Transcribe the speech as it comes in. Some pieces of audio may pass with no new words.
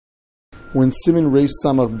We're in Siman Reish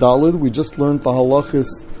Samach Dalid. We just learned the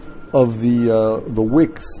halachas of the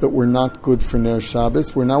wicks that were not good for Ner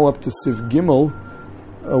Shabbos. We're now up to Siv Gimel,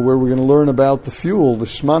 where we're going to learn about the fuel, the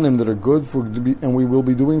shmanim that are good, and we will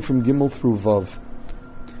be doing from Gimel through Vav.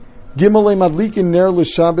 Gimel madlikin ner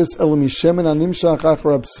l'Shabbos el mishemen animshach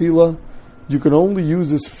achar psila. You can only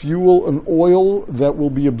use as fuel an oil that will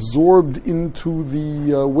be absorbed into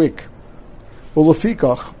the wick.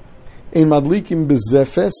 Olafikach, ein madlikin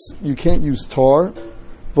bezefes. You can't use tar.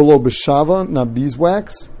 Velo b'shava, not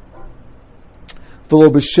beeswax. Velo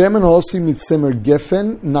b'shemen also mitzemer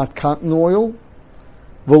gefen, not cotton oil.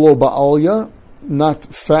 Velo ba'alya, not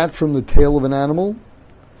fat from the tail of an animal.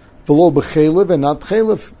 Velo b'chelev, and not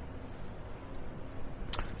chelev.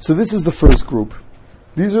 So this is the first group.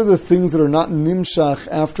 These are the things that are not nimshach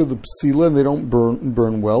after the psila, and they don't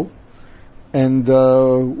burn well. And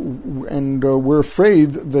we're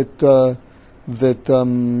afraid that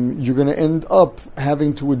you're going to end up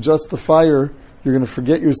having to adjust the fire. You're going to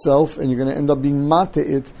forget yourself, and you're going to end up being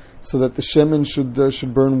mata'it, so that the shemen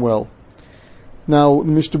should burn well. Now,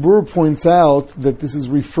 the Mishnah Berurah points out that this is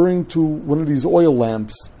referring to one of these oil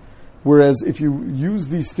lamps, whereas if you use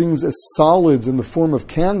these things as solids in the form of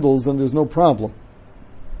candles, then there's no problem.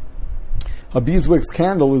 A beeswax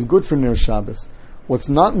candle is good for Ner Shabbos. What's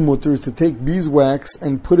not mutter is to take beeswax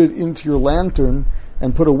and put it into your lantern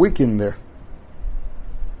and put a wick in there.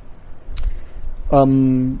 The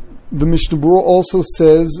Mishnah Berurah also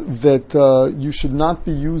says that you should not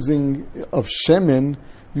be using of shemen.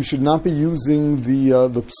 You should not be using the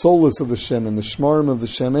psolis of the shemen, the shmarim of the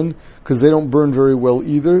shemen, because they don't burn very well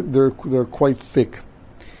either. They're quite thick.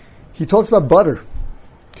 He talks about butter.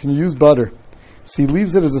 Can you use butter? So he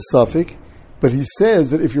leaves it as a suffix, but he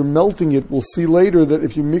says that if you're melting it, we'll see later that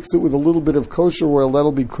if you mix it with a little bit of kosher oil,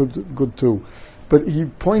 that'll be good too. But he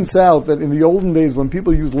points out that in the olden days, when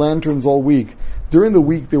people used lanterns all week, during the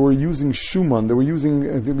week they were using shuman. They were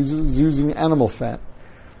using animal fat.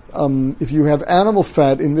 If you have animal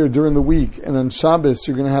fat in there during the week, and on Shabbos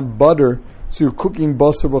you're going to have butter, so you're cooking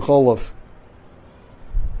basar b'cholav.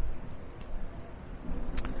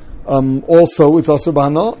 Also, it's asur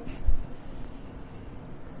b'hana.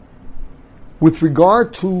 With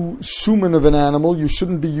regard to shuman of an animal, you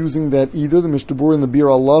shouldn't be using that either. The Mishnah Berurah in the Bir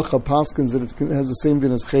Allah paskins that it has the same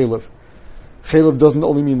thing as chelev. Chelev doesn't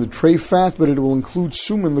only mean the tray fat, but it will include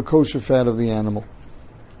shuman, the kosher fat of the animal.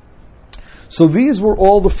 So these were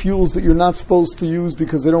all the fuels that you're not supposed to use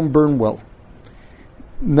because they don't burn well.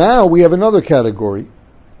 Now we have another category.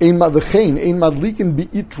 Ein madlikin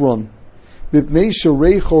bi'itron b'pnei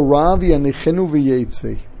shereicho ravi anechenu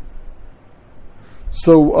v'yetzei.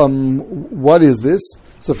 So what is this?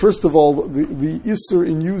 So first of all, the isser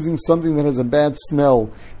in using something that has a bad smell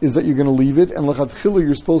is that you're going to leave it, and l'chatchila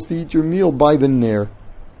you're supposed to eat your meal by the ner.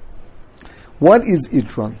 What is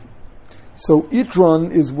itron? So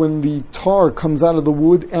itron is when the tar comes out of the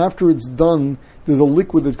wood. After it's done, there's a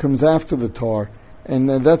liquid that comes after the tar, and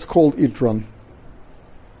that's called itron.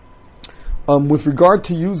 With regard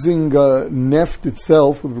to using neft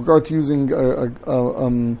itself, with regard to using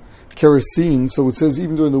kerosene, so it says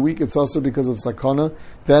even during the week it's also because of sakana.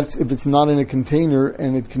 That's if it's not in a container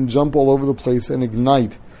and it can jump all over the place and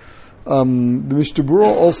ignite. The Mishnah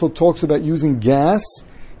Berurah also talks about using gas,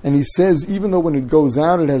 and he says even though when it goes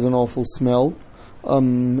out it has an awful smell,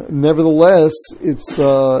 nevertheless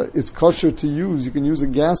it's kosher to use. You can use a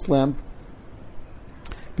gas lamp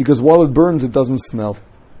because while it burns it doesn't smell.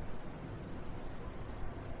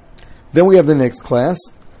 Then we have the next class.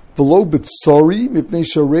 V'lo b'tzori mipnei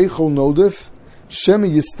shareicho nodef shema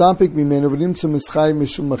yistapik mimenu v'nimtzu mischai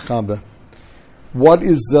mishum machabe. What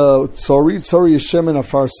is tzori? Tzori is shemen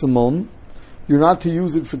afar simon. You're not to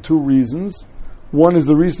use it for two reasons. One is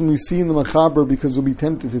the reason we see in the machaber because you'll be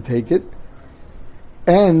tempted to take it.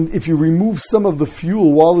 And if you remove some of the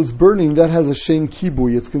fuel while it's burning, that has a shem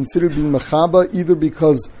kibui. It's considered being machaba either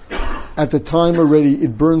because at the time already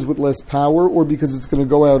it burns with less power or because it's going to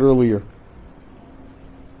go out earlier.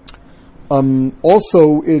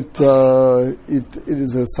 Also, it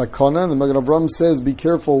is a sakana, and the Magen Avraham says, be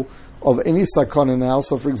careful of any sakana now.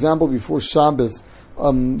 So, for example, before Shabbos,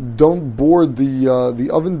 don't board the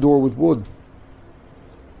oven door with wood.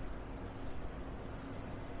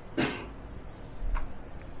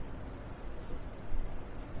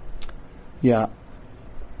 Yeah.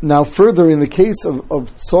 Now, further, in the case of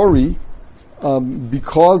tsori,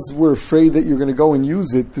 because we're afraid that you're going to go and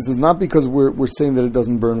use it, this is not because we're saying that it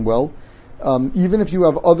doesn't burn well. Even if you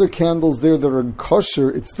have other candles there that are kosher,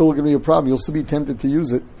 it's still going to be a problem. You'll still be tempted to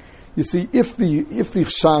use it. You see, if the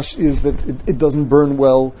chash is that it doesn't burn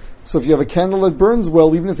well, so if you have a candle that burns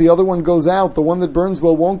well, even if the other one goes out, the one that burns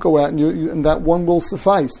well won't go out, and that one will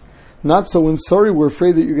suffice. Not so in Sari, we're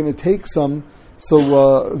afraid that you're going to take some,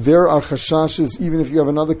 so there are chashashes, even if you have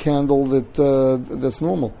another candle that's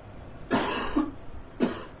normal.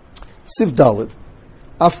 Sif Dalet.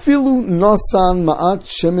 Afilu nosan ma'at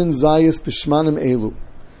shemen zayis b'shmanim elu,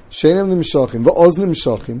 shenem nimshachim, v'oz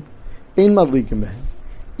nimshachim, ein madlikim behem.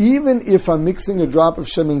 Even if I'm mixing a drop of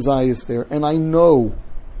shemen zayis there, and I know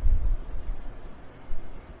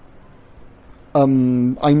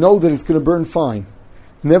that it's going to burn fine,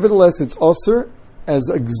 nevertheless it's osir as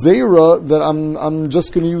a gzeira that I'm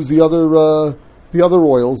just going to use the other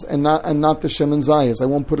oils and not the shemen zayis. I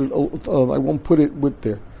won't put it with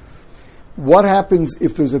there. What happens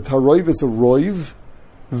if there's a taroiv as a roiv?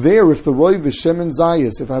 There, if the roiv is shemen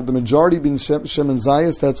zayis, if I have the majority being shemen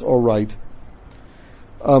zayis, that's all right.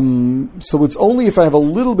 So it's only if I have a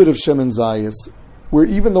little bit of shemen zayis, where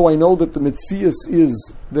even though I know that the mitzias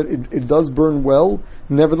is that it does burn well,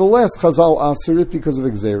 nevertheless Chazal asir it because of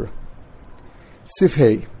exera.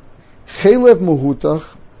 Sifhei chelev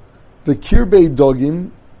muhutach v'kirbei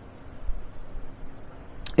dogim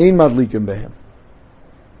ein madlikim behem.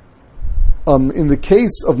 In the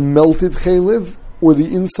case of melted chelev or the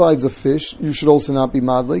insides of fish, you should also not be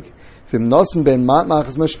madlik. This,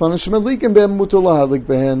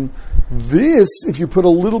 if you put a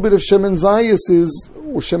little bit of shemen zayis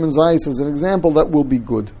or shemen zayis as an example, that will be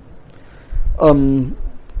good. So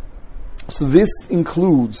this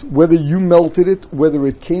includes whether you melted it, whether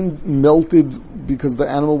it came melted because the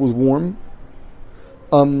animal was warm,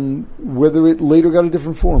 whether it later got a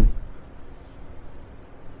different form.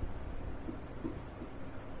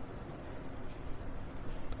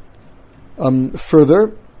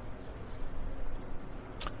 Further,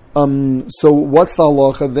 so what's the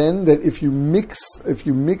halacha then? That if you mix a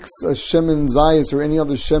shemen zayis or any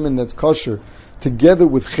other shemen that's kosher together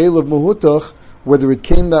with chelev mahutach, whether it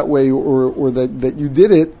came that way or that you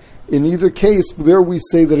did it, in either case, there we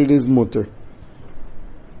say that it is mutter.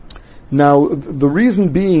 Now, the reason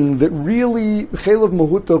being that really chelev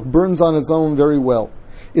mahutach burns on its own very well.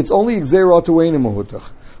 It's only gzeira tu'ein mahutach.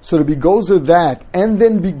 So to be gozer that, and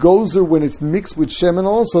then be gozer when it's mixed with shemen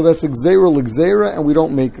also, that's gzeira l'gzeira, and we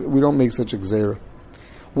don't make such a gzeira.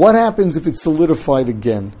 What happens if it's solidified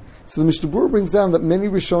again? So the Mishnah Berurah brings down that many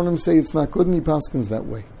Rishonim say it's not good, and he paskins that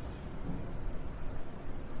way.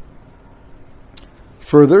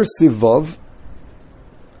 Further, Sivav,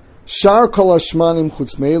 Shar kol hashmanim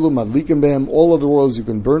chutz me'elu madlikim behem, all other oils you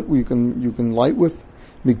can burn, you can light with.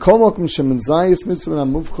 Mikol makom shemen zayis mitzvah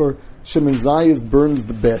muvchar, shemen zayis burns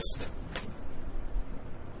the best.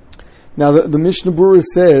 Now the Mishnah Berurah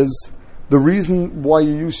says the reason why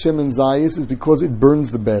you use shemen zayis is because it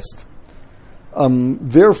burns the best.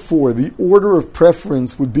 Therefore, the order of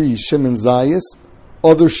preference would be shemen zayis,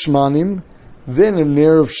 other shmanim, then a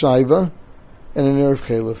ner of shaiva, and a ner of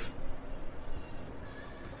chelef.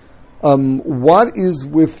 What is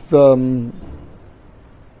with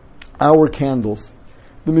our candles?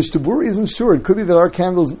 The Mishnah Berurah isn't sure. It could be that our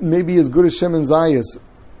candles may be as good as shemen zayis,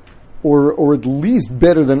 or at least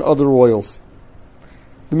better than other oils.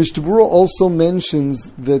 The Mishnah Berurah also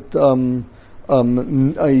mentions that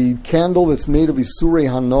a candle that's made of isurei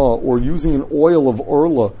hana, or using an oil of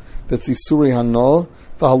orla that's isurei hana,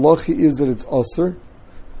 the halacha is that it's aser,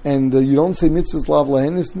 and you don't say mitzvahs lav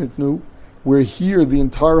lahenis nitnu, where here the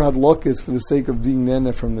entire hadlok is for the sake of being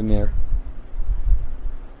nene from the ner.